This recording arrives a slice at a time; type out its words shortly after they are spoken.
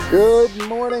Good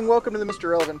morning. Welcome to the Mr.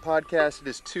 Relevant podcast. It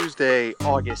is Tuesday,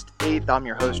 August 8th. I'm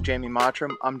your host, Jamie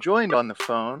Mottram. I'm joined on the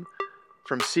phone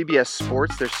from CBS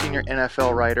Sports, their senior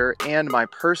NFL writer, and my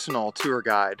personal tour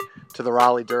guide to the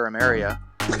Raleigh-Durham area,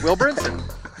 Will Brinson.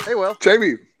 Hey, Will.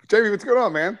 Jamie, what's going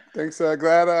on, man? Thanks. I'm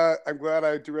glad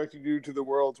I directed you to the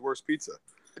world's worst pizza.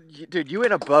 Dude, you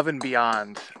went above and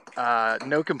beyond.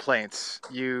 No complaints.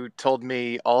 You told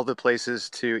me all the places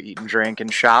to eat and drink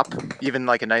and shop, even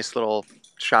like a nice little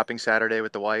shopping Saturday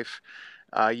with the wife.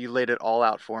 You laid it all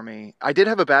out for me. I did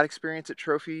have a bad experience at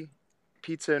Trophy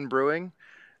Pizza and Brewing,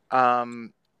 but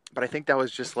I think that was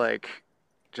just like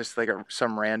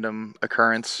some random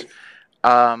occurrence.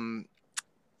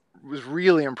 Was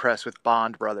really impressed with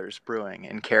Bond Brothers Brewing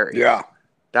in Cary. Yeah,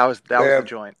 that was the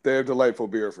joint. They have delightful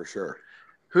beer for sure.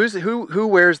 Who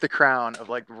wears the crown of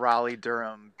like Raleigh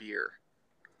Durham beer?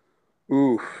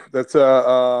 Ooh, that's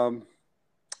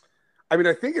I mean,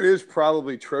 I think it is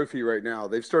probably Trophy right now.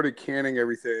 They've started canning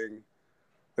everything.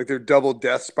 Like their Double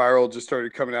Death Spiral just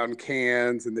started coming out in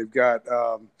cans, and they've got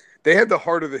they have the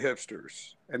heart of the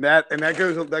hipsters, and that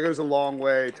goes a long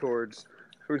way towards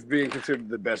being considered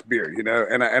the best beer, you know.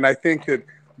 And I think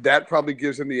that probably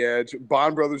gives them the edge.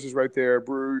 Bond Brothers is right there.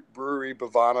 Brewery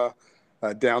Bavana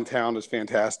downtown is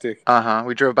fantastic.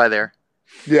 We drove by there.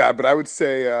 Yeah, but I would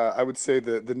say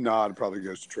the nod probably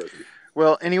goes to Trophy.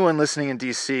 Well, anyone listening in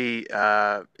DC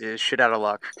is shit out of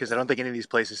luck because I don't think any of these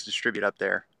places distribute up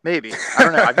there. Maybe, I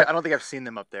don't know. I don't think I've seen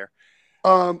them up there.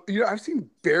 I've seen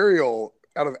Burial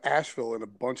out of Asheville in a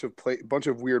bunch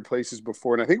of weird places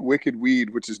before, and I think Wicked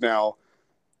Weed, which is now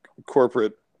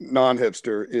corporate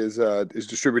non-hipster, is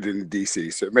distributed in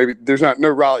DC. So maybe there's no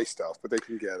Raleigh stuff, but they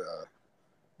can get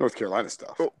North Carolina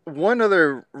stuff. One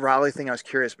other Raleigh thing I was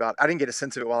curious about, I didn't get a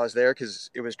sense of it while I was there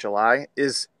because it was July,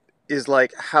 is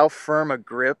like how firm a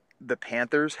grip the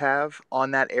Panthers have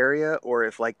on that area, or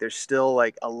if like there's still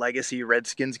like a legacy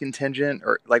Redskins contingent,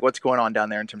 or like what's going on down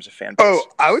there in terms of fan base. Oh,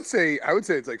 I would say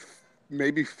it's like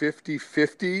maybe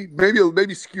 50-50,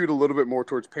 maybe skewed a little bit more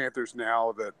towards Panthers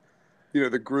now that, you know,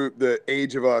 the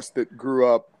age of us that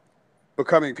grew up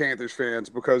becoming Panthers fans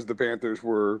because the Panthers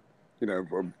were, you know,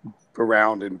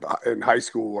 around in high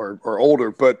school or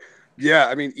older. But yeah,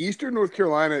 I mean, Eastern North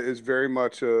Carolina is very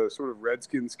much a sort of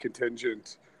Redskins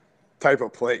contingent type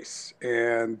of place.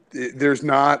 And there's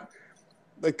not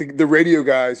like the radio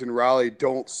guys in Raleigh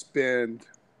don't spend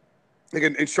like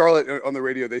in Charlotte on the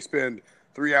radio, they spend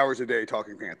 3 hours a day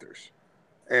talking Panthers.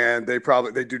 And they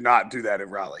do not do that in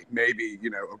Raleigh. Maybe, you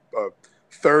know, a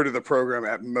third of the program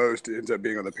at most ends up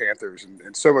being on the Panthers,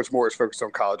 and so much more is focused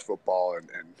on college football and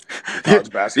college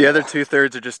basketball. The other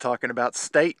 2/3 are just talking about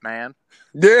state, man.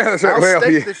 Yeah, that's right.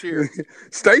 State this year.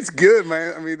 State's good,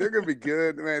 man. I mean, they're gonna be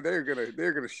good, man. They're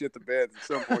gonna shit the bed at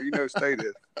some point. You know, State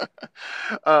is.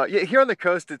 Yeah, here on the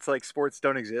coast, it's like sports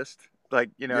don't exist.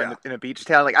 Like, you know, in a beach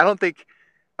town. Like I don't think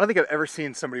I've ever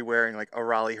seen somebody wearing like a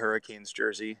Raleigh Hurricanes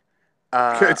jersey.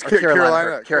 It's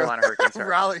Carolina Hurricanes.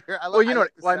 Raleigh.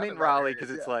 I mean Raleigh because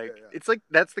it's it's like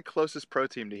that's the closest pro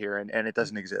team to here, and it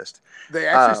doesn't exist. They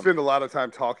actually spend a lot of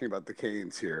time talking about the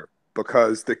Canes here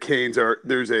because the Canes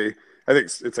I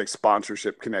think it's like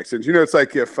sponsorship connections. You know, it's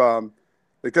like if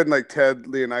like doesn't like Ted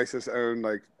Leonidas own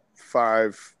like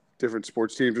 5 different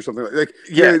sports teams or something like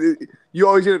yeah. You know, you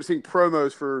always end up seeing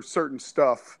promos for certain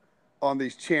stuff on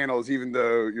these channels, even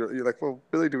though you're like, well,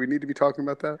 really, do we need to be talking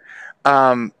about that?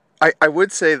 I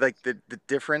would say like the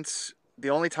difference, the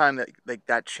only time that like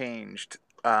that changed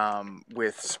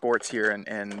with sports here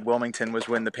in Wilmington was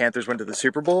when the Panthers went to the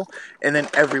Super Bowl, and then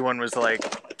everyone was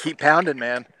like, "Keep pounding,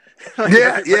 man!" Like,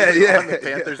 yeah. On the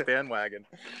Panthers bandwagon.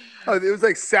 Oh, it was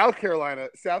like South Carolina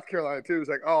too. It was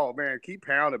like, "Oh man, keep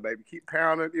pounding, baby, keep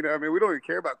pounding." You know, I mean, we don't even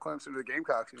care about Clemson or the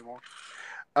Gamecocks anymore.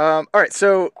 All right,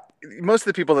 so most of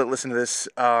the people that listen to this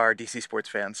are DC sports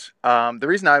fans. The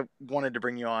reason I wanted to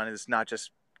bring you on is not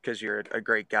just because you're a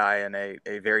great guy and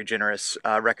a very generous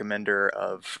recommender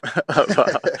of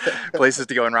places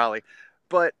to go in Raleigh.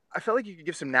 But I felt like you could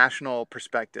give some national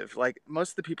perspective. Like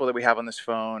most of the people that we have on this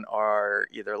phone are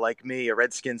either like me, a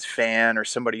Redskins fan, or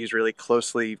somebody who's really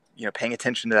closely, you know, paying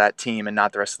attention to that team and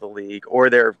not the rest of the league, or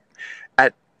they're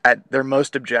at their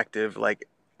most objective, like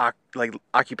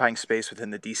occupying space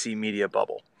within the DC media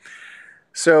bubble.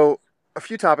 So a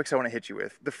few topics I want to hit you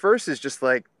with. The first is just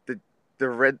like the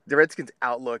Redskins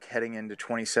outlook heading into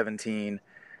 2017.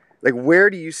 Like, where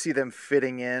do you see them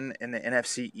fitting in the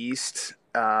NFC East?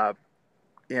 You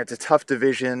know, it's a tough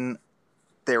division.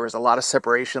 There was a lot of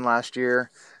separation last year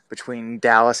between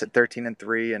Dallas at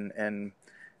 13-3 and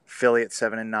Philly at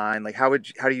 7-9. Like, how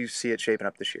do you see it shaping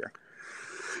up this year?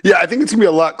 Yeah, I think it's gonna be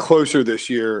a lot closer this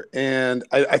year, and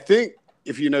I think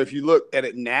if you look at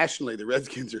it nationally, the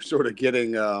Redskins are sort of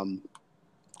getting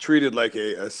treated like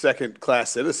a second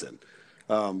class citizen,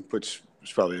 which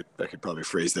is probably I could probably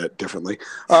phrase that differently.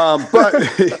 But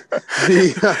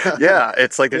yeah,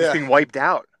 it's like they're just yeah. being wiped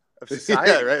out of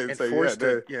society Yeah, right. and It's like forced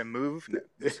to move.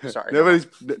 Sorry,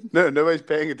 nobody's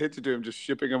paying attention to him, just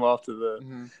shipping him off to the.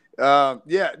 Mm-hmm.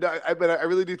 But I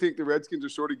really do think the Redskins are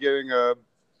sort of getting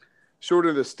short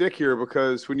of the stick here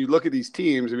because when you look at these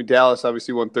teams, I mean, Dallas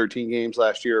obviously won 13 games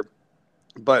last year,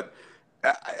 but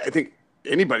I think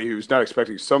anybody who's not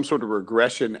expecting some sort of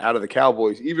regression out of the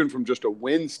Cowboys, even from just a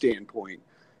win standpoint,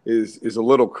 is a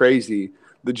little crazy.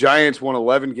 The Giants won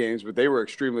 11 games, but they were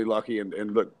extremely lucky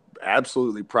and look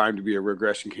absolutely primed to be a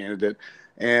regression candidate.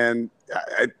 And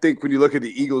I think when you look at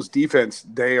the Eagles' defense,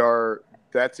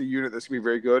 that's a unit that's going to be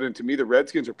very good. And to me, the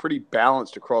Redskins are pretty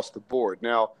balanced across the board.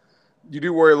 Now, you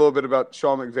do worry a little bit about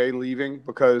Sean McVay leaving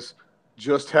because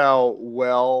just how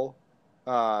well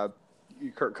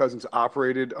Kirk Cousins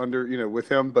operated under, with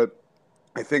him. But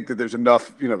I think that there's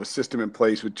enough, a system in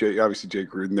place with obviously Jay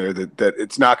Gruden there that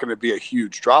it's not going to be a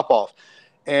huge drop off.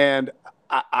 And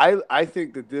I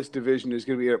think that this division is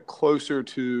going to be up closer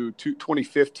to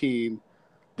 2015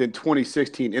 than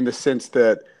 2016 in the sense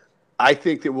that I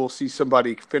think that we'll see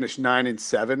somebody finish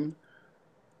 9-7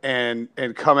 and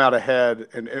come out ahead,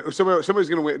 and somebody's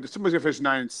going to win. Somebody's going to finish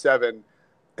 9-7,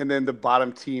 and then the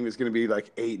bottom team is going to be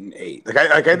like 8-8.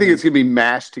 I think it's going to be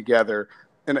mashed together,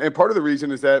 and part of the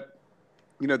reason is that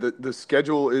the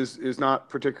schedule is not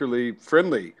particularly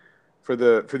friendly for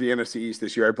the NFC East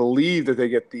this year. I believe that they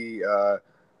get the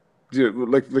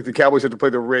like the Cowboys have to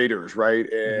play the Raiders,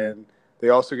 right, and they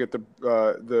also get the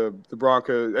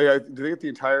Broncos. Do they get the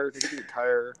entire?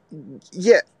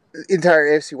 Yeah. Entire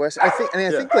AFC West. I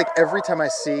think like every time I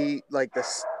see like the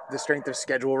strength of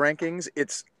schedule rankings,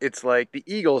 it's like the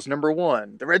Eagles number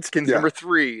 1, the Redskins number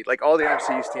 3, like all the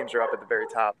NFC East teams are up at the very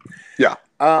top. Yeah.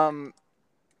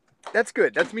 That's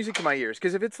good. That's music to my ears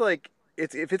because if it's like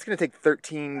if it's going to take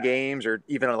 13 games or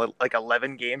even like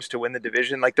 11 games to win the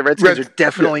division, like the Redskins are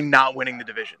definitely not winning the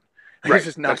division. Like, it's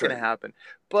just not going to happen.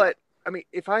 But I mean,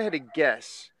 if I had to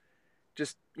guess,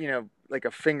 just like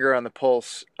a finger on the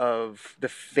pulse of the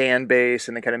fan base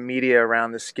and the kind of media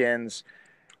around the Skins,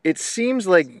 it seems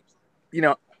like,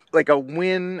 like a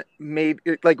win, maybe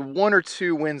like 1 or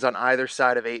 2 wins on either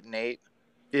side of 8-8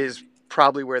 is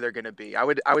probably where they're going to be. I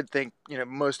would think,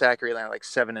 most accurately like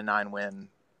 7-9 win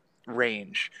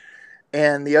range.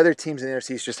 And the other teams in the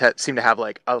NFC just seem to have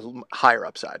like a higher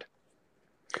upside.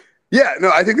 Yeah, no,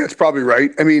 I think that's probably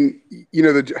right. I mean,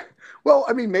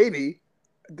 maybe.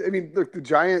 I mean, look, the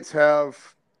Giants have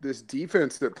this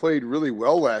defense that played really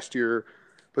well last year,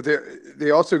 but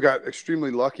they also got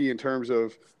extremely lucky in terms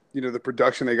of, the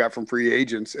production they got from free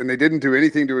agents, and they didn't do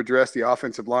anything to address the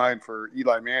offensive line for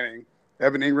Eli Manning.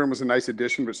 Evan Ingram was a nice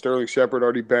addition, but Sterling Shepard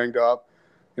already banged up.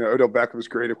 Odell Beckham was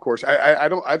great, of course.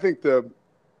 I think the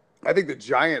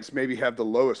Giants maybe have the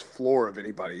lowest floor of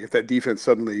anybody. If that defense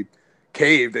suddenly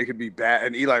caved, they could be bad,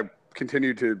 and Eli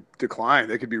continued to decline.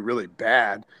 They could be really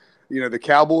bad. The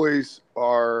Cowboys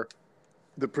are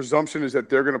 – the presumption is that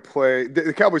they're going to play –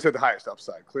 the Cowboys have the highest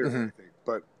upside, clearly, I think.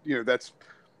 But, that's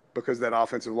because that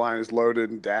offensive line is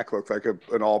loaded and Dak looked like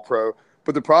an all-pro.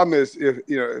 But the problem is if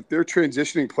they're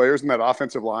transitioning players in that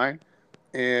offensive line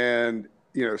and,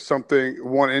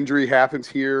 one injury happens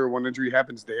here, one injury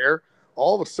happens there,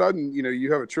 all of a sudden,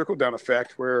 you have a trickle-down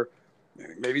effect where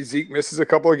maybe Zeke misses a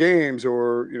couple of games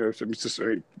or,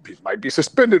 he might be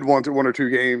suspended one or 2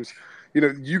 games.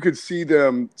 You could see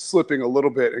them slipping a little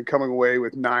bit and coming away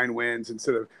with 9 wins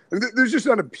instead of – there's just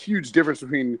not a huge difference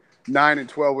between 9 and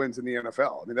 12 wins in the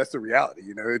NFL. I mean, that's the reality.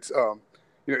 It's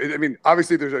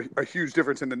obviously there's a huge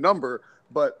difference in the number,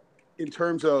 but in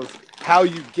terms of how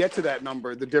you get to that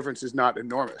number, the difference is not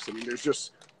enormous. I mean, there's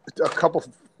just a couple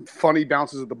funny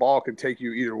bounces of the ball can take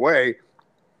you either way.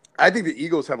 I think the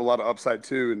Eagles have a lot of upside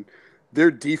too, and their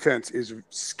defense is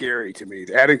scary to me.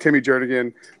 Adding Timmy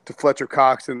Jernigan to Fletcher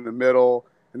Cox in the middle,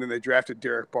 and then they drafted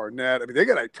Derek Barnett. I mean, they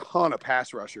got a ton of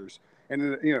pass rushers.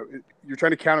 And, you're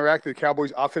trying to counteract the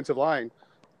Cowboys' offensive line.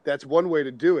 That's one way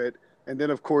to do it. And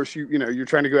then, of course, you're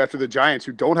trying to go after the Giants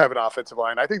who don't have an offensive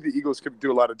line. I think the Eagles could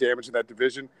do a lot of damage in that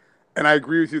division. And I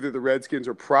agree with you that the Redskins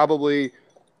are probably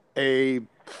a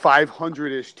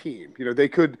 500-ish team. They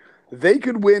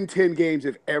could win 10 games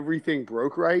if everything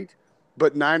broke right.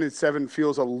 But 9-7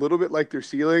 feels a little bit like their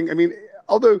ceiling. I mean,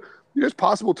 although it's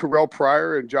possible Terrell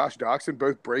Pryor and Josh Doxson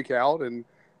both break out, and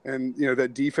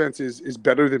that defense is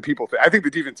better than people think. I think the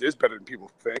defense is better than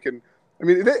people think, and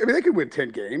they could win 10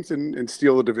 games and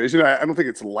steal the division. I don't think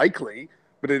it's likely,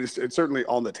 but it's certainly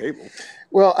on the table.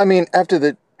 Well, I mean, after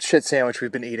the shit sandwich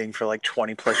we've been eating for like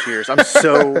 20 plus years. I'm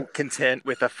so content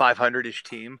with a 500-ish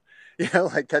team.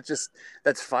 Like that's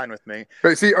fine with me.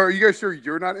 Right. See, are you guys sure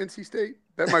you're not NC State?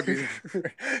 That might be.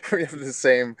 We have the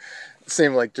same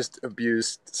like just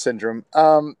abused syndrome.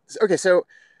 Okay, so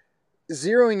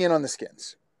zeroing in on the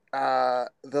skins. The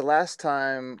last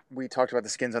time we talked about the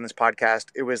skins on this podcast,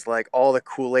 it was like all the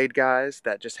Kool-Aid guys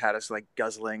that just had us like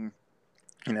guzzling,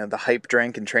 the hype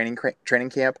drink and training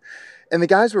camp. And the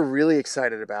guys we're really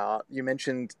excited about, you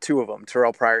mentioned two of them,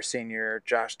 Terrell Pryor Sr.,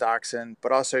 Josh Doxson,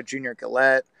 but also Junior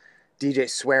Gillette, DJ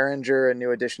Swearinger, a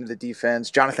new addition to the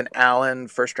defense, Jonathan Allen,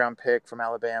 first-round pick from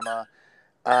Alabama,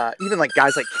 even like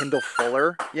guys like Kendall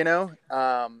Fuller,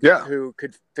 who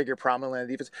could figure prominently in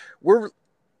the defense. We're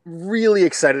really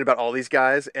excited about all these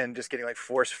guys and just getting like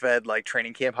force-fed like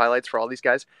training camp highlights for all these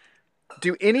guys.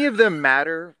 Do any of them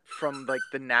matter from like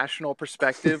the national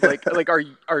perspective? Like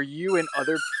are you and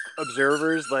other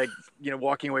observers like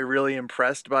walking away really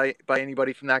impressed by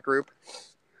anybody from that group?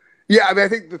 Yeah, I mean, I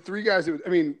think the three guys. Look,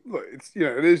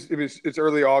 it's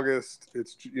early August.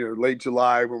 It's late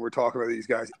July when we're talking about these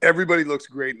guys. Everybody looks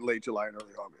great in late July and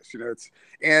early August.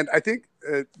 And I think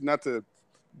not to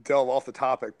delve off the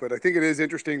topic, but I think it is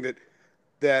interesting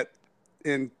that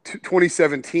in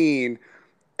 2017.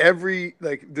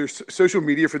 There's social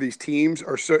media for these teams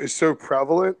is so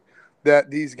prevalent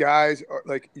that these guys are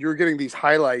like, you're getting these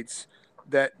highlights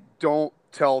that don't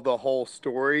tell the whole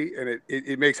story, and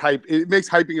it makes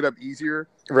hyping it up easier.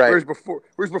 Right.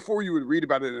 Whereas before you would read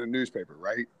about it in a newspaper,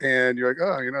 right? And you're like,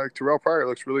 oh, like Terrell Pryor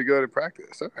looks really good in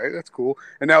practice. All right, that's cool.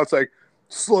 And now it's like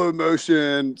slow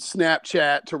motion,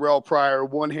 Snapchat, Terrell Pryor,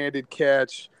 one-handed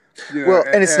catch.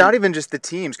 And it's not even just the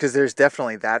teams, because there's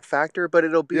definitely that factor, but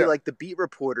it'll be like the beat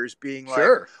reporters being like,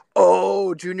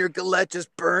 oh, Junior Gillette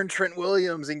just burned Trent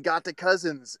Williams and got to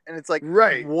Cousins. And it's like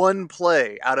one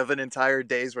play out of an entire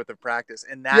day's worth of practice.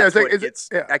 And that's what gets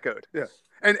echoed. Yeah.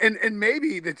 And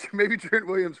maybe Trent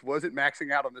Williams wasn't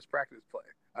maxing out on this practice play.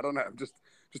 I don't know. I'm just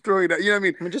throwing it out. You know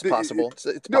what I mean? Just possible.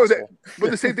 It's possible.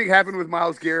 But the same thing happened with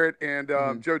Myles Garrett and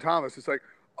Joe Thomas. It's like,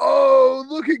 oh,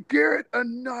 look at Garrett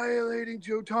annihilating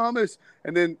Joe Thomas,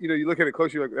 and then you look at it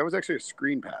closely, you're like, that was actually a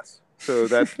screen pass. So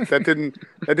that didn't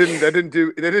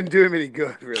do him any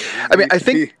good, really. I mean, I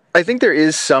think there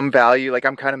is some value. Like,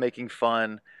 I'm kind of making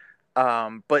fun,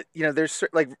 but there's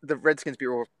like the Redskins beat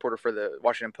reporter for the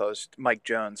Washington Post, Mike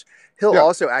Jones. He'll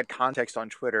also add context on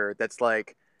Twitter that's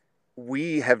like,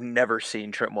 we have never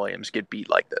seen Trent Williams get beat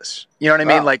like this. You know what I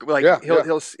mean?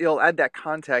 He'll add that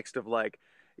context of like,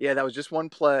 yeah, that was just one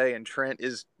play, and Trent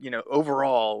is,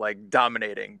 overall like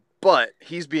dominating, but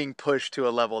he's being pushed to a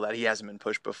level that he hasn't been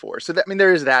pushed before. So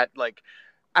there is that, like,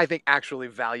 I think actually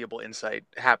valuable insight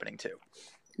happening too.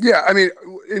 Yeah, I mean,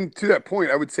 and to that point,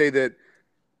 I would say that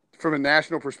from a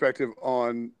national perspective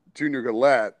on Junior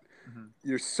Gillette,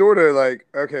 you're sort of like,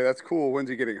 okay, that's cool. When's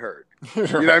he getting hurt? You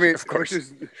know what I mean? Of course.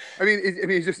 He's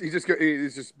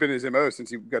just been his MO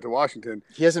since he got to Washington.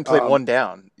 He hasn't played one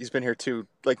down. He's been here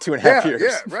 2.5 years.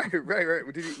 Yeah, right.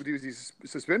 Was he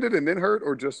suspended and then hurt,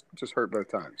 or just hurt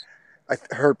both times?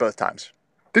 Hurt both times.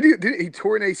 Did he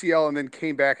tore an ACL and then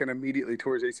came back and immediately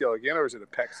tore his ACL again, or is it a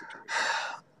pec situation?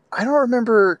 I don't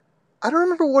remember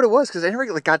what it was, because I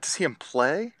never got to see him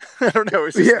play. I don't know. It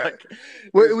was just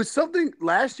it was something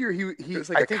last year. He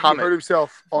I think he hurt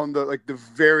himself on the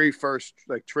very first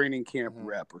training camp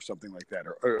rep or something like that,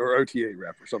 or OTA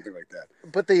rep or something like that.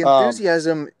 But the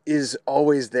enthusiasm is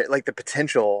always there. Like, the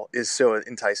potential is so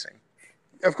enticing.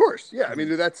 Of course, yeah. I mean,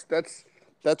 that's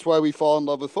why we fall in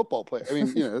love with football players. I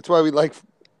mean, that's why we like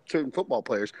certain football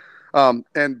players.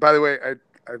 And by the way,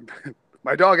 I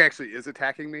my dog actually is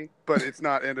attacking me, but it's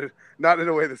not in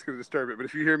a way that's going to disturb it. But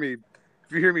if you hear me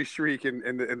shriek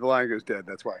and the lion goes dead,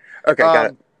 that's why. Okay,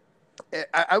 got it.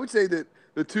 I would say that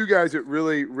the two guys that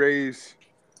really raise,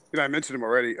 I mentioned them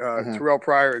already, Terrell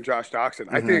Pryor and Josh Doxson,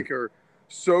 I think are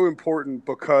so important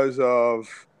because of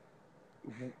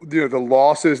the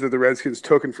losses that the Redskins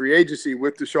took in free agency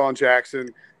with Deshaun Jackson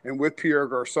and with Pierre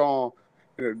Garçon,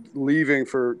 leaving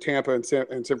for Tampa and San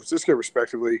Francisco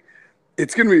respectively.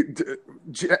 It's going to be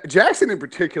Jackson in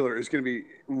particular is going to be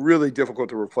really difficult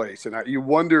to replace. And you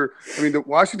wonder,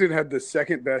 Washington had the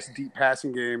second best deep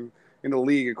passing game in the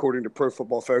league, according to Pro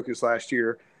Football Focus last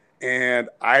year. And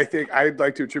I think I'd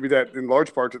like to attribute that in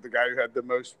large part to the guy who had the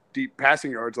most deep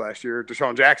passing yards last year,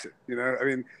 Deshaun Jackson.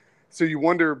 So you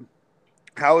wonder,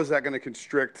 how is that going to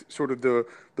constrict sort of the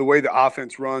way the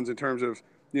offense runs in terms of,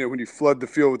 when you flood the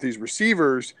field with these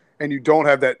receivers and you don't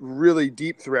have that really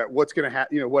deep threat, what's going to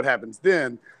happen? What happens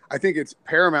then? I think it's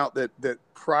paramount that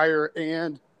Pryor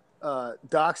and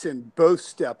Doxson both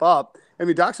step up. I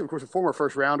mean, Doxson, of course, a former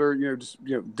first rounder,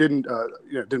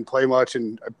 didn't play much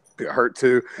and hurt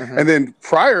too. Mm-hmm. And then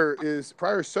Pryor is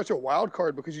such a wild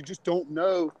card because you just don't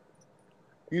know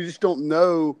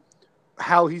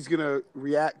how he's going to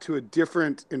react to a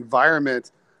different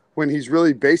environment when he's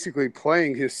really basically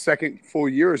playing his second full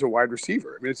year as a wide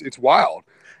receiver. I mean, it's wild.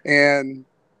 And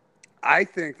I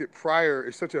think that Pryor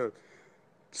is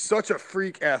such a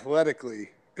freak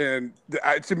athletically. And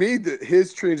to me,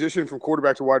 his transition from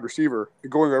quarterback to wide receiver,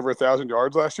 going over 1,000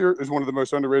 yards last year, is one of the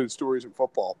most underrated stories in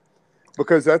football.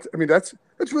 Because that's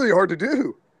really hard to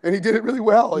do. And he did it really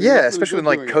well. Yeah, especially when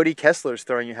like Cody Kessler's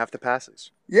throwing you half the passes.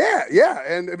 Yeah,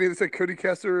 and I mean it's like Cody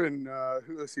Kessler and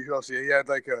who else? Yeah, he had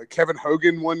like Kevin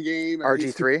Hogan one game.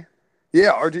 RG3.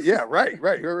 Yeah, right.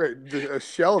 A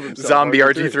shell of himself. Zombie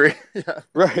RG3. Yeah.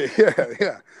 Right.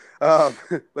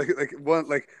 Yeah.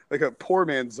 Like a poor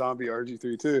man's zombie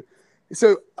RG3 too.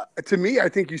 So to me, I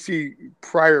think you see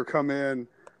Pryor come in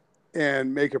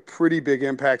and make a pretty big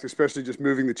impact, especially just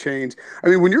moving the chains. I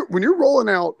mean, when you're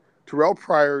rolling out Terrell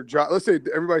Pryor, let's say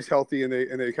everybody's healthy and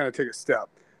they kind of take a step.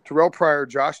 Terrell Pryor,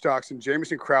 Josh Doxson,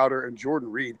 Jamison Crowder, and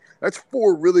Jordan Reed. That's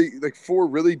four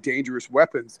really dangerous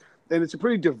weapons. And it's a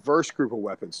pretty diverse group of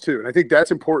weapons, too. And I think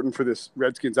that's important for this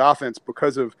Redskins offense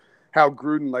because of how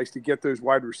Gruden likes to get those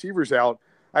wide receivers out.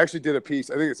 I actually did a piece,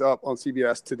 I think it's up on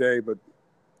CBS today, but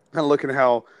kind of looking at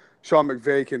how Sean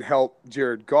McVay can help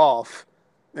Jared Goff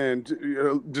and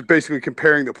just basically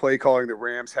comparing the play calling that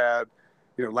Rams had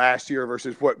last year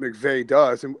versus what McVay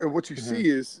does. And what you see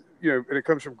is, and it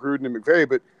comes from Gruden and McVay,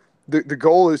 but the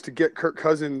goal is to get Kirk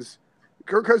Cousins.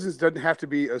 Kirk Cousins doesn't have to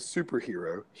be a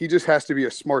superhero. He just has to be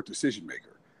a smart decision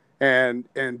maker and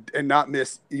not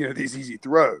miss, these easy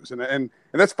throws. And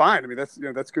that's fine. I mean,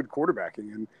 that's good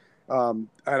quarterbacking. And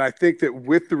I think that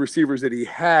with the receivers that he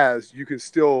has, you can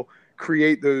still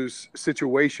create those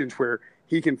situations where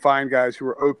he can find guys who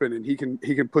are open and he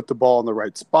can put the ball in the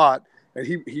right spot. And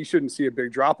he shouldn't see a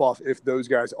big drop-off if those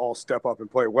guys all step up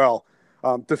and play well.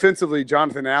 Defensively,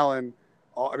 Jonathan Allen,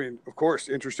 I mean, of course,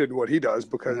 interested in what he does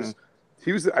because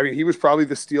he was probably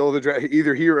the steal of the draft.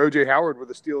 Either he or O.J. Howard were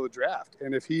the steal of the draft.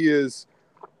 And if he is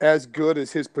as good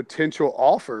as his potential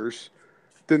offers,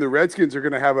 then the Redskins are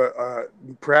going to have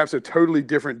perhaps a totally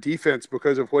different defense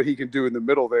because of what he can do in the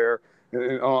middle there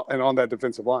and on that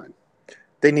defensive line.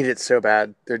 They need it so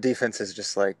bad. Their defense is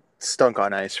just like stunk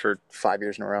on ice for 5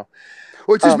 years in a row.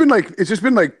 Well, it's just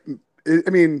been like, I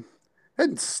mean, it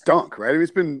hadn't stunk, right? I mean,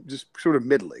 it's been just sort of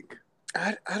middling.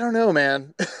 I don't know,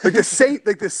 man.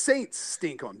 the Saints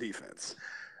stink on defense.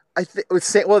 I think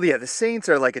the Saints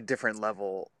are like a different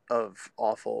level of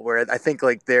awful. Where I think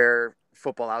like their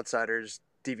Football Outsiders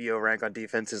DVO rank on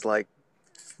defense is like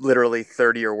literally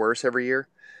 30 or worse every year.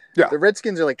 Yeah, the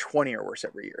Redskins are like 20 or worse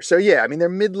every year. So yeah, I mean they're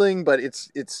middling, but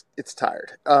it's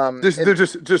tired. They're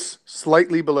just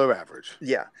slightly below average.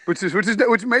 Yeah, which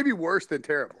may be worse than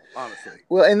terrible, honestly.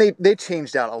 Well, and they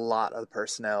changed out a lot of the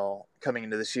personnel coming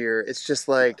into this year. It's just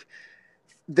like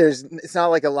it's not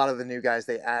like a lot of the new guys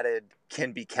they added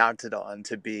can be counted on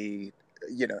to be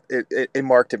a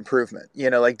marked improvement.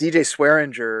 Like DJ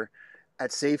Swearinger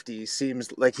at safety seems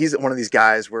like he's one of these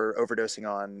guys we're overdosing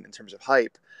on in terms of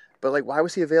hype. But like, why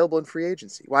was he available in free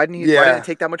agency? Why didn't it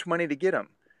take that much money to get him?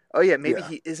 Oh yeah, maybe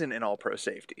he isn't an all-pro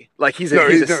safety. Like he's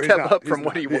a step up from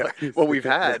what we've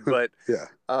had. But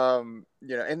and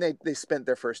they spent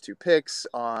their first 2 picks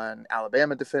on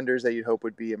Alabama defenders that you'd hope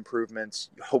would be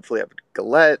improvements. You hopefully have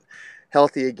Gillette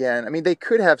healthy again. I mean, they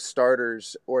could have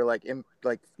starters or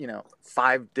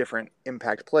 5 different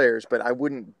impact players, but I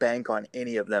wouldn't bank on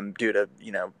any of them due to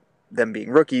them being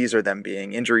rookies or them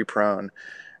being injury prone.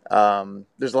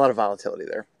 There's a lot of volatility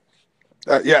there.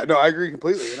 I agree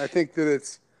completely. And I think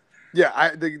that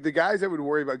the guys I would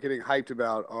worry about getting hyped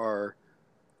about are,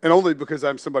 and only because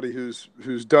I'm somebody who's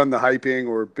done the hyping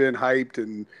or been hyped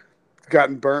and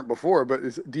gotten burnt before, but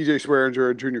it's DJ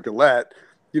Swearinger and Junior Gillette.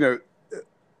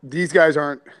 These guys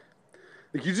aren't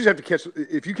like, you just have to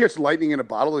if you catch lightning in a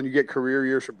bottle and you get career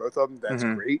years from both of them, that's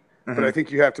great. Mm-hmm. But I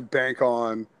think you have to bank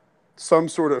on some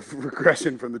sort of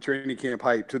regression from the training camp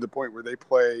hype to the point where they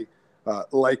play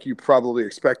like you probably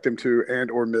expect them to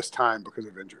and or miss time because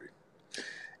of injury.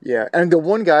 Yeah, and the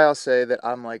one guy I'll say that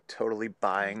I'm like totally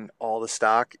buying all the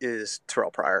stock is Terrell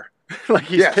Pryor. Like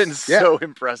he's been so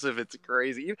impressive. It's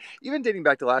crazy. Even dating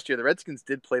back to last year, the Redskins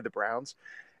did play the Browns.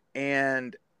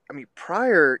 And I mean,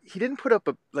 Pryor, he didn't put up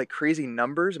crazy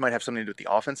numbers. It might have something to do with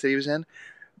the offense that he was in.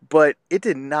 But it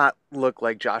did not look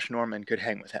like Josh Norman could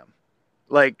hang with him.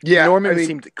 Norman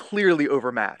seemed clearly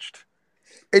overmatched.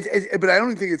 But I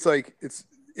don't think it's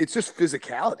just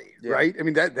physicality, right? I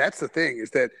mean, that's the thing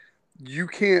is that you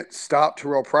can't stop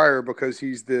Terrell Pryor because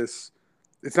he's this.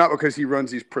 It's not because he runs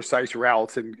these precise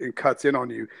routes and cuts in on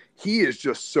you. He is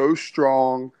just so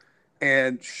strong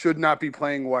and should not be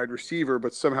playing wide receiver,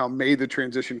 but somehow made the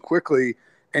transition quickly,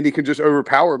 and he can just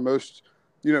overpower most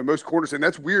corners. And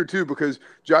that's weird too because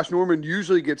Josh Norman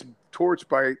usually gets torched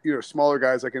by smaller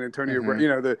guys like an Antonio Brown.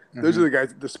 Mm-hmm. Those are Mm-hmm. the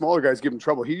guys. The smaller guys give him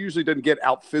trouble. He usually doesn't get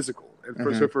out physical, and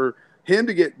Mm-hmm. so for him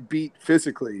to get beat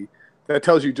physically, that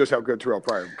tells you just how good Terrell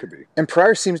Pryor could be. And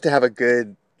Pryor seems to have a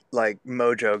good like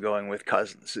mojo going with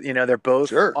Cousins. They're both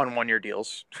Sure. on 1 year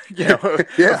deals, of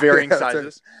Yeah, varying yeah, that's right.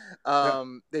 sizes. Yeah.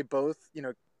 They both,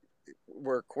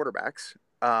 were quarterbacks,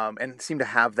 and seem to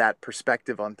have that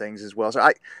perspective on things as well. So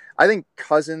I think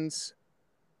Cousins,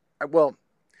 well,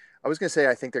 I was going to say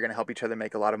I think they're going to help each other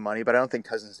make a lot of money, but I don't think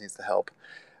Cousins needs the help.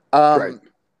 Right. Um,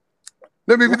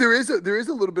 No, maybe there is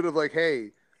a little bit of like,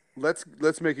 hey, let's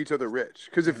make each other rich.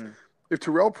 Because if mhm. if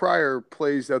Terrell Pryor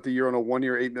plays out the year on a 1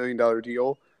 year $8 million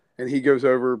deal, and he goes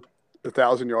over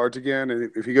 1,000 yards again, and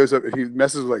if he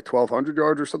messes with like 1,200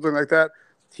 yards or something like that,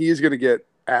 he is going to get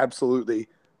absolutely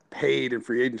paid in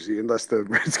free agency unless the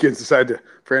Redskins decide to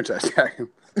franchise tag him.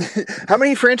 How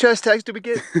many franchise tags do we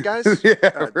get, guys?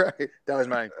 Yeah, right. That was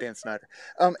my Dan Snyder.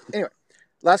 Anyway,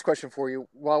 last question for you.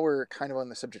 While we're kind of on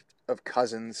the subject of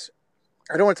Cousins,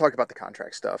 I don't want to talk about the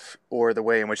contract stuff or the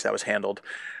way in which that was handled,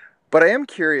 but I am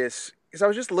curious because I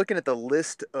was just looking at the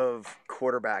list of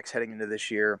quarterbacks heading into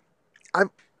this year. I've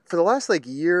For the last like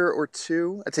year or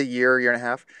two, I'd say year and a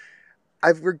half,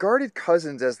 I've regarded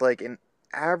Cousins as like an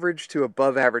average to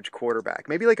above average quarterback,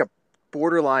 maybe like a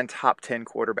borderline top 10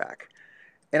 quarterback.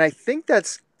 And I think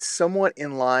that's somewhat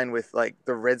in line with like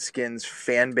the Redskins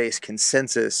fan base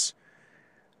consensus,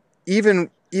 even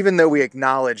though we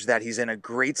acknowledge that he's in a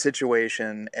great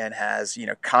situation and has,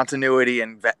 continuity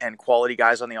and quality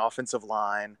guys on the offensive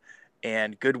line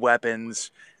and good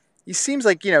weapons. He seems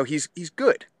like, he's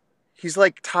good. He's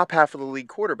like top half of the league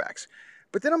quarterbacks.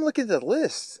 But then I'm looking at the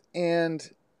list and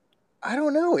I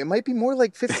don't know, it might be more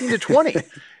like 15 to 20.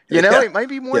 Yeah, It might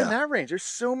be more in yeah. that range. There's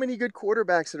so many good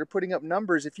quarterbacks that are putting up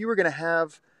numbers. If you were going to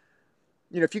have,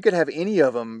 if you could have any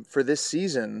of them for this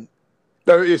season,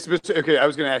 No, okay. I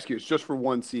was going to ask you. It's just for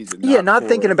one season, yeah, not not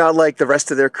thinking for about like the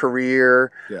rest of their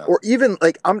career yeah. or even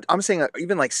like I'm saying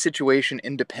even like situation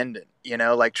independent,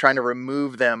 like trying to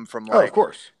remove them from Oh, of like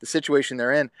course. the situation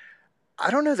they're in.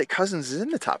 I don't know that Cousins is in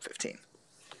the top 15.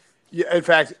 Yeah, in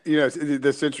fact,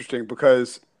 that's interesting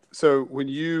because so when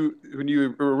you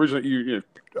originally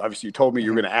obviously you told me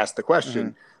you were Mm-hmm. going to ask the Mm-hmm.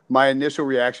 question, my initial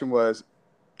reaction was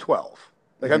 12.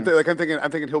 Like Mm-hmm.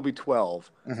 I'm thinking he'll be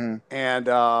 12. Mm-hmm. And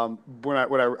when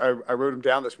I wrote him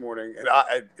down this morning, and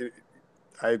I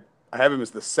I have him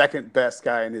as the second best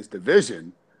guy in his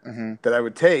division Mm-hmm. that I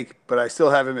would take, but I still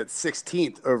have him at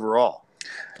 16th overall.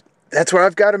 That's where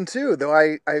I've got him too.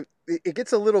 Though it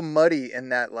gets a little muddy in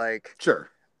that Sure.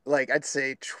 like I'd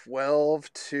say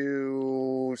 12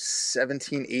 to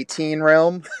 17, 18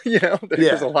 realm. There's a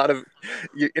Yeah. lot of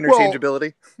Well,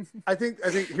 interchangeability. I think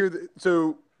here.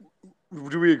 So,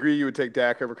 do we agree you would take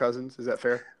Dak over Cousins? Is that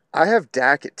fair? I have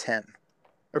Dak at 10.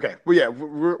 Okay. Well, yeah.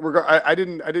 I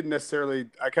didn't necessarily.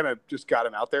 I kind of just got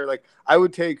him out there. Like I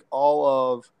would take all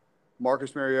of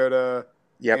Marcus Mariota,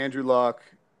 Yep. Andrew Luck,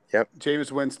 Yep.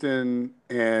 Jameis Winston,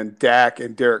 and Dak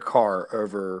and Derek Carr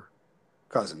over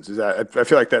Cousins. Is that? I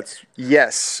feel like that's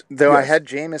Yes. Though I yes. had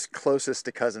Jameis closest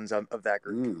to Cousins of that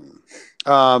group.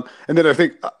 And then I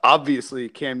think obviously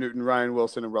Cam Newton, Ryan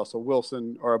Wilson, and Russell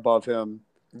Wilson are above him.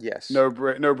 Yes. No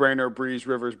brainer. Breeze,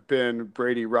 Rivers, Ben,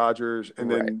 Brady, Rogers, and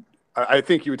Right. then I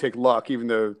think you would take Luck, even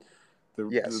though the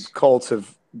Yes. Colts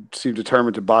have seemed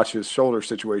determined to botch his shoulder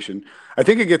situation. I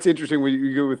think it gets interesting when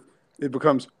you go with it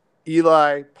becomes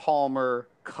Eli, Palmer,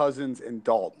 Cousins, and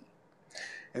Dalton,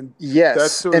 and that's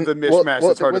Yes. sort of And the mismatch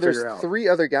that's hard to there's figure out. three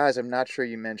other guys I'm not sure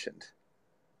you mentioned.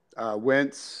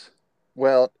 Wentz.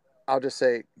 Well, I'll just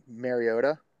say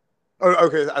Mariota. Oh,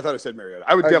 okay. I thought I said Mariota.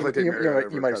 I would Oh, definitely take Mariota you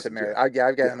over might have said Cousins. Mariota. Yeah, Yeah,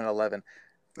 I've got yeah. him at 11.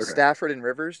 Okay. Stafford and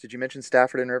Rivers. Did you mention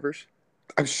Stafford and Rivers?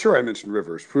 I'm sure I mentioned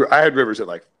Rivers. I had Rivers at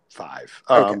like 5.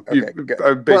 Okay. Okay.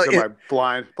 Good. Based on my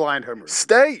blind homer.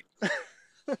 State.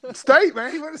 State,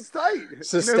 man. He went to State.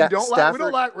 So We don't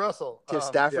Stafford. like Russell. Do you have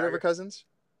Stafford Yeah, over Cousins?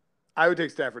 I would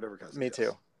take Stafford over Cousins. Me Yes.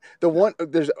 too.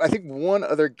 There's I think one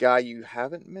other guy you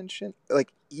haven't mentioned,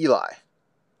 like Eli. I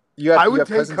You would have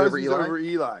take Cousins over Cousins Eli. over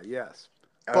Eli. Yes,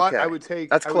 but Okay.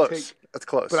 That's close. That's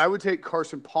close. but I would take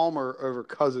Carson Palmer over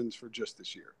Cousins for just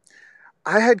this year.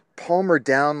 I had Palmer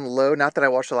down low. Not that I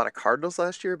watched a lot of Cardinals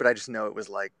last year, but I just know it was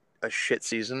like a shit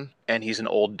season, and he's an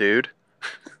old dude.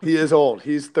 He is old.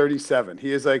 He's 37.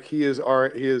 He is our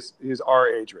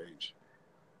age range.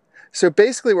 So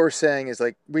basically, what we're saying is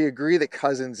like we agree that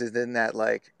Cousins is in that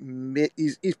like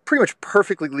he's pretty much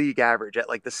perfectly league average at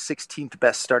like the 16th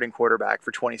best starting quarterback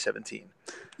for 2017.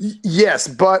 Yes,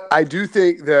 but I do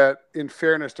think that in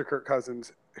fairness to Kirk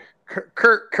Cousins,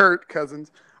 Kurt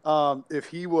Cousins, if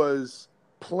he was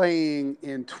playing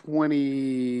in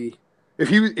 20, if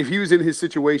he was in his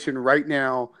situation right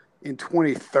now in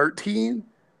 2013,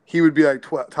 he would be like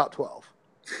top 12.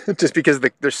 Just because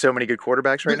there's so many good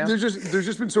quarterbacks right now. There's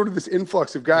just been sort of this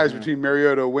influx of guys Mm-hmm. between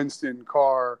Mariota, Winston,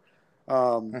 Carr,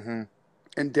 Mm-hmm.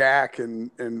 and Dak,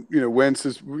 and Wentz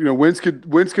is Wentz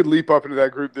could leap up into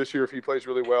that group this year if he plays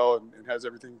really well and has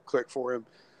everything click for him.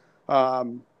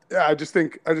 Yeah, I just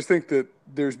think that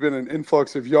there's been an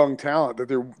influx of young talent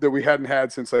that we hadn't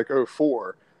had since like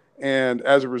 '04, and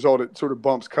as a result, it sort of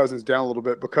bumps Cousins down a little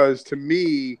bit because to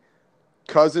me,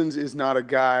 Cousins is not a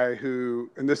guy who,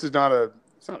 and this is not a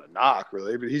it's not a knock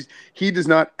really, but he does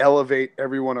not elevate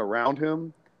everyone around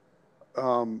him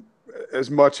um,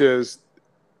 as much as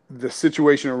the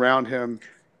situation around him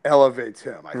elevates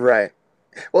him. I think. Right.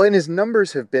 Well, and his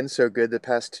numbers have been so good the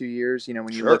past 2 years. When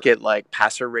you look Sure. at like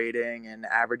passer rating and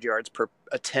average yards per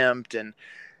attempt, and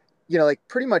like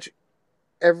pretty much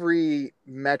every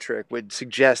metric would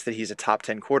suggest that he's a top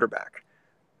 10 quarterback.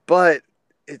 But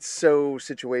it's so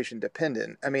situation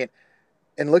dependent. I mean,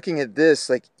 and looking at this,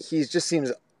 like he just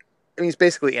seems. I mean, he's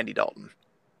basically Andy Dalton.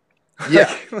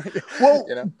 Yeah. Like, Well,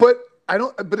 but I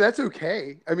don't. But that's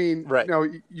okay. I mean, Right.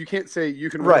 you can't say you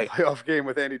can win Right. a playoff game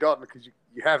with Andy Dalton because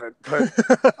you haven't. But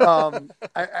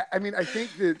I mean, I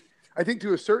think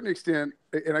to a certain extent,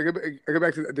 and I go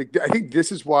back to I think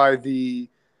this is why the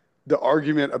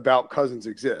argument about Cousins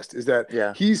exists is that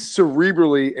Yeah. he's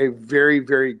cerebrally a very,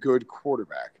 very good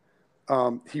quarterback.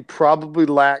 He probably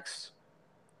lacks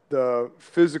the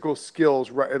physical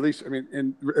skills, right? At least, I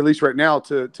mean, at least right now,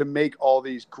 to make all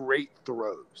these great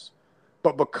throws.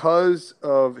 But because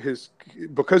of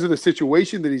the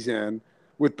situation that he's in,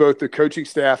 with both the coaching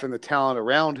staff and the talent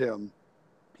around him,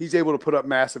 he's able to put up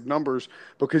massive numbers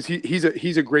because he's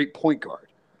a great point guard.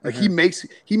 Like Mm-hmm.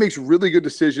 he makes really good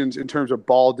decisions in terms of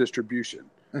ball distribution.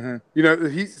 Mm-hmm.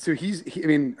 I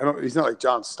mean, he's not like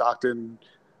John Stockton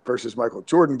versus Michael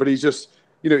Jordan, but he's just,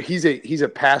 he's a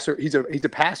passer. He's a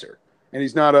passer, and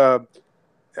he's not a.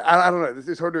 I don't know.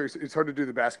 It's hard to do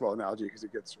the basketball analogy because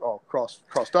it gets all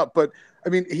crossed up. But I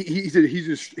mean, he's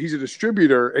a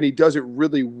distributor, and he does it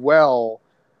really well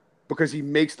because he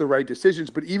makes the right decisions.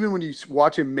 But even when you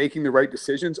watch him making the right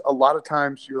decisions, a lot of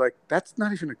times you're like, that's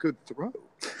not even a good throw.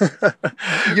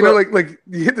 Like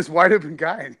you hit this wide open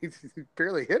guy and he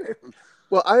barely hit him.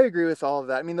 Well, I agree with all of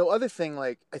that. I mean, the other thing,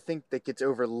 like, I think that gets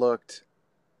overlooked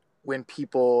when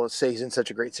people say he's in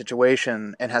such a great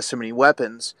situation and has so many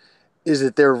weapons is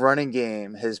that their running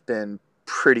game has been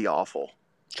pretty awful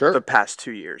the Sure. past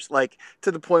 2 years. Like,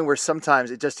 to the point where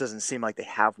sometimes it just doesn't seem like they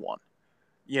have one,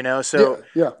 Yeah. So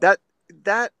Yeah.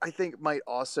 that I think might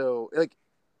also, like,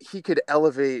 he could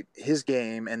elevate his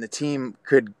game and the team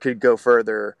could go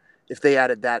further if they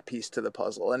added that piece to the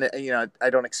puzzle. And, I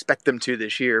don't expect them to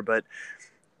this year, but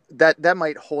that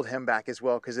might hold him back as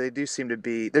well because they do seem to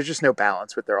be there's just no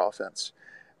balance with their offense.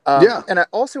 Yeah. And I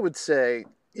also would say,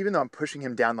 even though I'm pushing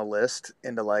him down the list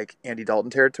into like Andy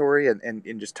Dalton territory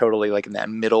and just totally like in that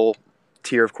middle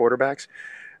tier of quarterbacks,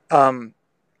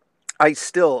 I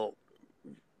still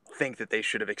think that they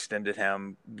should have extended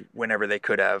him whenever they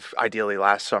could have, ideally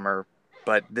last summer,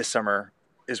 but this summer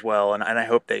as well. And I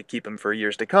hope they keep him for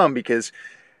years to come because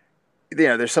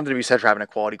there's something to be said for having a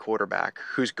quality quarterback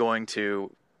who's going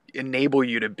to enable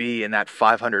you to be in that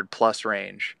 500 plus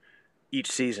range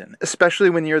each season, especially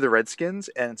when you're the Redskins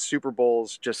and Super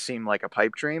Bowls just seem like a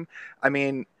pipe dream. I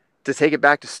mean, to take it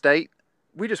back to state,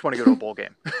 we just want to go to a bowl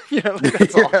game.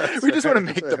 That's all. We just want to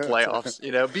make the playoffs.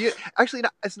 Be it actually.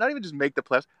 It's not even just make the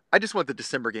playoffs. I just want the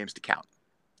December games to count.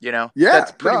 Yeah.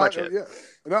 That's pretty much it. Yeah.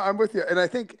 No, I'm with you. And I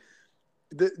think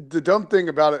the dumb thing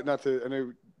about it, not to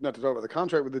talk about the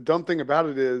contract, but the dumb thing about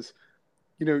it is,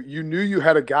 you knew you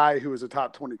had a guy who was a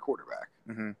top 20 quarterback,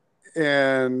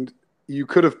 and you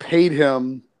could have paid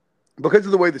him because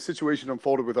of the way the situation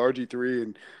unfolded with RG3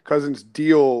 and Cousins'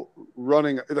 deal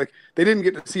running. Like they didn't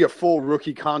get to see a full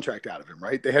rookie contract out of him,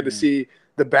 right? They had to see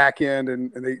the back end,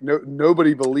 and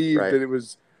nobody believed that it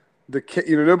was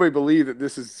nobody believed that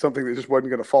this is something that just wasn't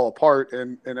going to fall apart,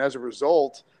 and as a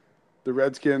result, the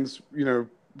Redskins,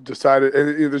 decided,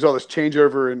 and there's all this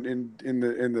changeover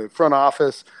in the front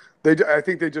office. I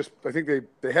think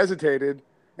they hesitated,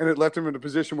 and it left them in a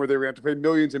position where they were going to have to pay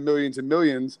millions and millions and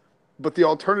millions. But the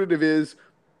alternative is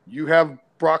you have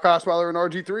Brock Osweiler and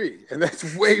RG3, and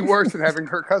that's way worse than having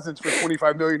Kirk Cousins for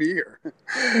 $25 million a year.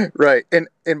 Right. And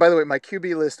by the way, my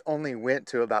QB list only went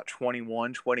to about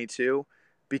 21, 22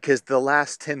 because the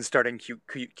last 10 starting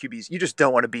QBs, you just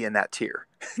don't want to be in that tier.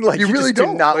 Like You really just do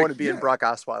don't. not Like, want to be in Brock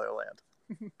Osweiler land.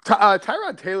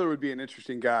 Tyrod Taylor would be an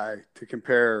interesting guy to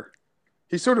compare.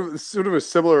 He's sort of a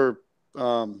similar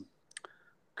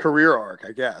career arc,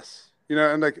 I guess. You know,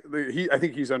 and like I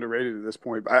think he's underrated at this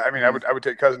point. I mean, I would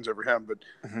take Cousins over him, but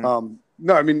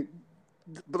no, I mean,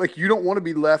 but like you don't want to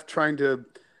be left trying to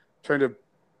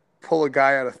pull a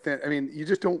guy out of thin. I mean, you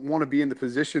just don't want to be in the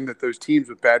position that those teams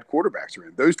with bad quarterbacks are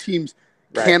in. Those teams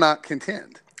cannot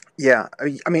contend. Yeah,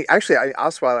 I mean, actually,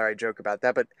 Osweiler, I joke about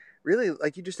that, but really,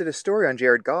 like you just did a story on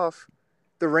Jared Goff,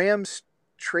 the Rams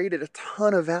traded a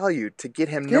ton of value to get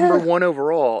him number one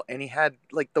overall, and he had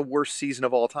like the worst season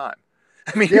of all time.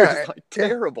 I mean, it was like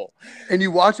terrible. And you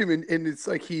watch him, and it's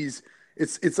like he's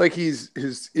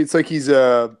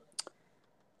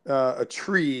a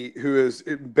tree who has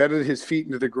embedded his feet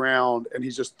into the ground, and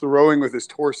he's just throwing with his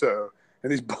torso,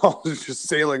 and these balls are just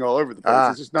sailing all over the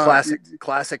place. It's just not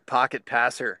classic pocket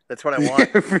passer. That's what I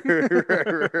want.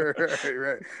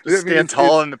 Right. Just stand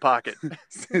tall in the pocket.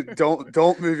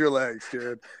 Don't move your legs,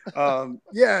 dude.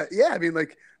 Yeah. I mean,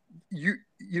 like you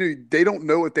know, they don't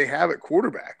know what they have at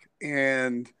quarterback.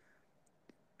 And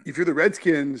if you're the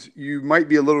Redskins, you might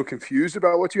be a little confused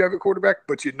about what you have at quarterback,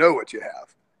 but you know what you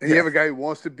have. And you have a guy who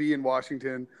wants to be in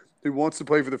Washington, who wants to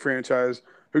play for the franchise,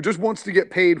 who just wants to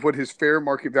get paid what his fair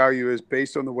market value is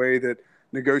based on the way that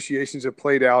negotiations have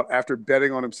played out after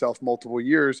betting on himself multiple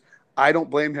years. I don't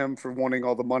blame him for wanting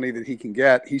all the money that he can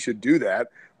get. He should do that.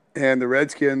 And the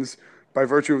Redskins, by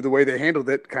virtue of the way they handled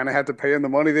it, kind of had to pay him the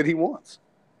money that he wants.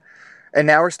 And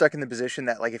now we're stuck in the position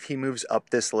that, like, if he moves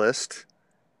up this list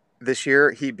this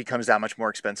year, he becomes that much more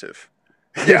expensive.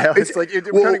 Yeah, it's like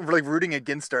we're kind of like rooting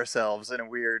against ourselves in a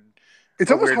weird. It's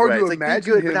almost hard to imagine. Like,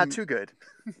 be good, him, but not too good.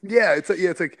 Yeah, it's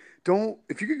like don't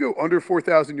if you could go under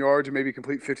 4,000 yards and maybe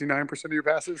complete 59% of your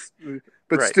passes,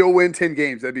 but still win 10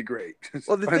 games, that'd be great.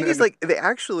 Well, the thing is, like, they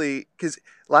actually, because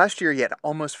last year he had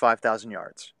almost 5,000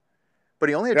 yards, but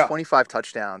he only had 25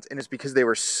 touchdowns, and it's because they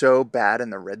were so bad in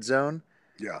the red zone.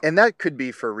 Yeah. And that could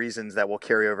be for reasons that will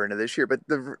carry over into this year. But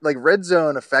the red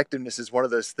zone effectiveness is one of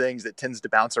those things that tends to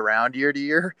bounce around year to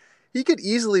year. He could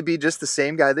easily be just the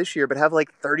same guy this year, but have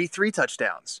like 33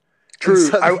 touchdowns. True.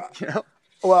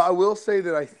 Well, I will say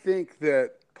that I think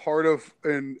part of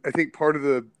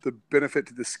the benefit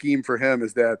to the scheme for him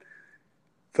is that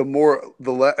and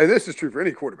this is true for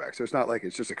any quarterback, so it's not like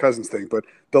it's just a Cousins thing, but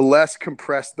the less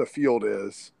compressed the field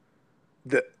is,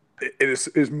 that it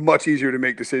is much easier to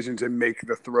make decisions and make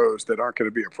the throws that aren't going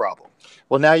to be a problem.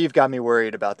 Well, now you've got me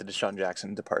worried about the Deshaun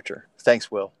Jackson departure.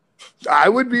 Thanks, Will. I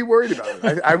would be worried about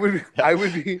it. I would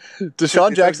be.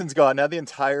 Deshaun Jackson's gone. Now the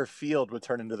entire field would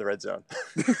turn into the red zone.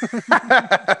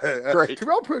 Great.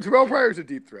 Terrell Pryor's a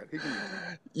deep threat.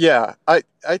 Yeah, I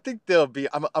think they'll be.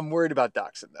 I'm worried about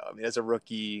Doxson though. I mean, as a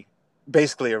rookie,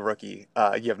 basically a rookie,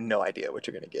 you have no idea what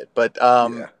you're going to get. But all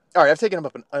right, I've taken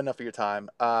up enough of your time.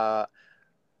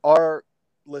 Our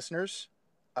listeners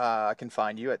can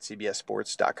find you at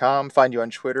cbssports.com. Find you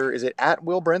on Twitter. Is it at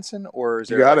Will Brinson, or is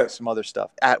there some other stuff?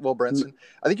 At Will Brinson.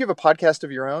 I think you have a podcast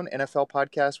of your own, NFL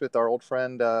podcast with our old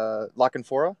friend La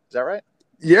Canfora. Is that right?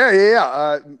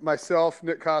 Yeah. Myself,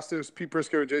 Nick Costos, Pete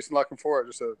Prisco, and Jason La Canfora,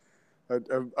 just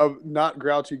a not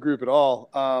grouchy group at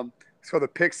all. It's called the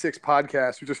Pick Six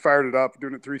Podcast. We just fired it up,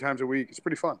 doing it 3 times a week. It's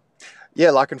pretty fun.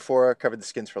 Yeah, La Canfora covered the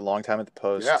Skins for a long time at the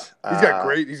Post. Yeah,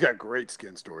 he's got great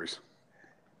skin stories.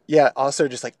 Yeah, also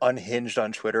just like unhinged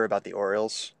on Twitter about the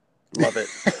Orioles. Love it.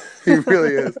 He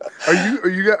really is.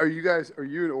 Are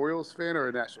you an Orioles fan or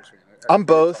a Nationals fan? I'm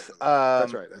both.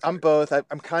 That's right. I'm both.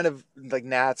 I'm kind of like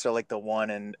Nats are like the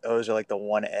 1 and O's are like the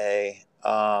 1A.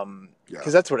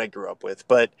 Because that's what I grew up with.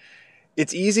 But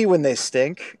it's easy when they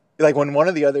stink. Like when one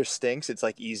of the others stinks, it's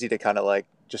like easy to kind of like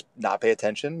just not pay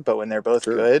attention. But when they're both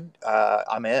good,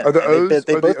 I'm in. Are the O's,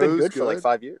 they've both been good for like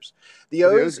 5 years. The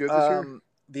O's good this year?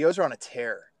 The O's are on a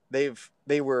tear.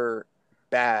 They were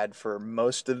bad for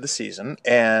most of the season,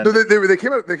 and they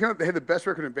came out. They had the best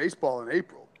record in baseball in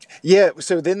April. Yeah,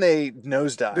 so then they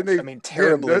nosedived.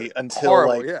 Terribly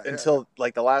until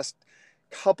like the last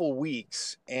couple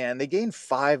weeks, and they gained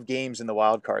 5 games in the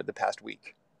wild card the past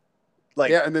week.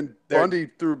 And then Bundy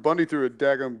threw a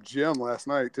daggum gem last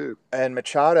night too. And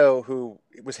Machado, who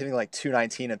was hitting like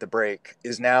 219 at the break,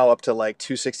 is now up to like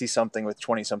 260 something with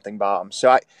 20 something bombs.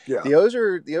 So the O's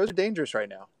are dangerous right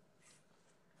now.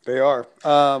 They are.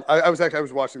 I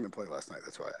was watching them play last night.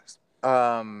 That's why I asked.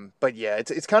 But yeah,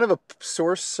 it's kind of a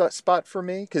sore spot for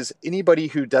me because anybody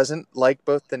who doesn't like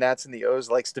both the Nats and the O's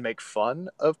likes to make fun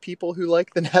of people who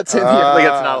like the Nats and the like. It's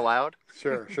not Ah, allowed.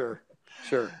 sure, sure,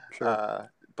 sure, sure. Uh,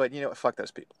 but fuck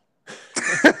those people.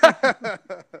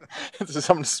 It's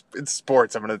just, it's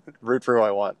sports. I'm gonna root for who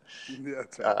I want. Yeah,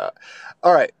 that's right.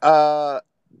 All right.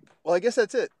 Well, I guess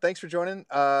that's it. Thanks for joining.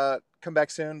 Come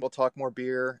back soon. We'll talk more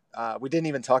beer. We didn't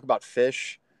even talk about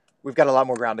fish. We've got a lot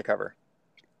more ground to cover.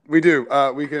 We do.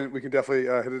 We can definitely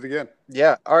hit it again.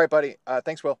 Yeah. All right, buddy.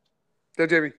 Thanks, Will. Yeah, Jamie.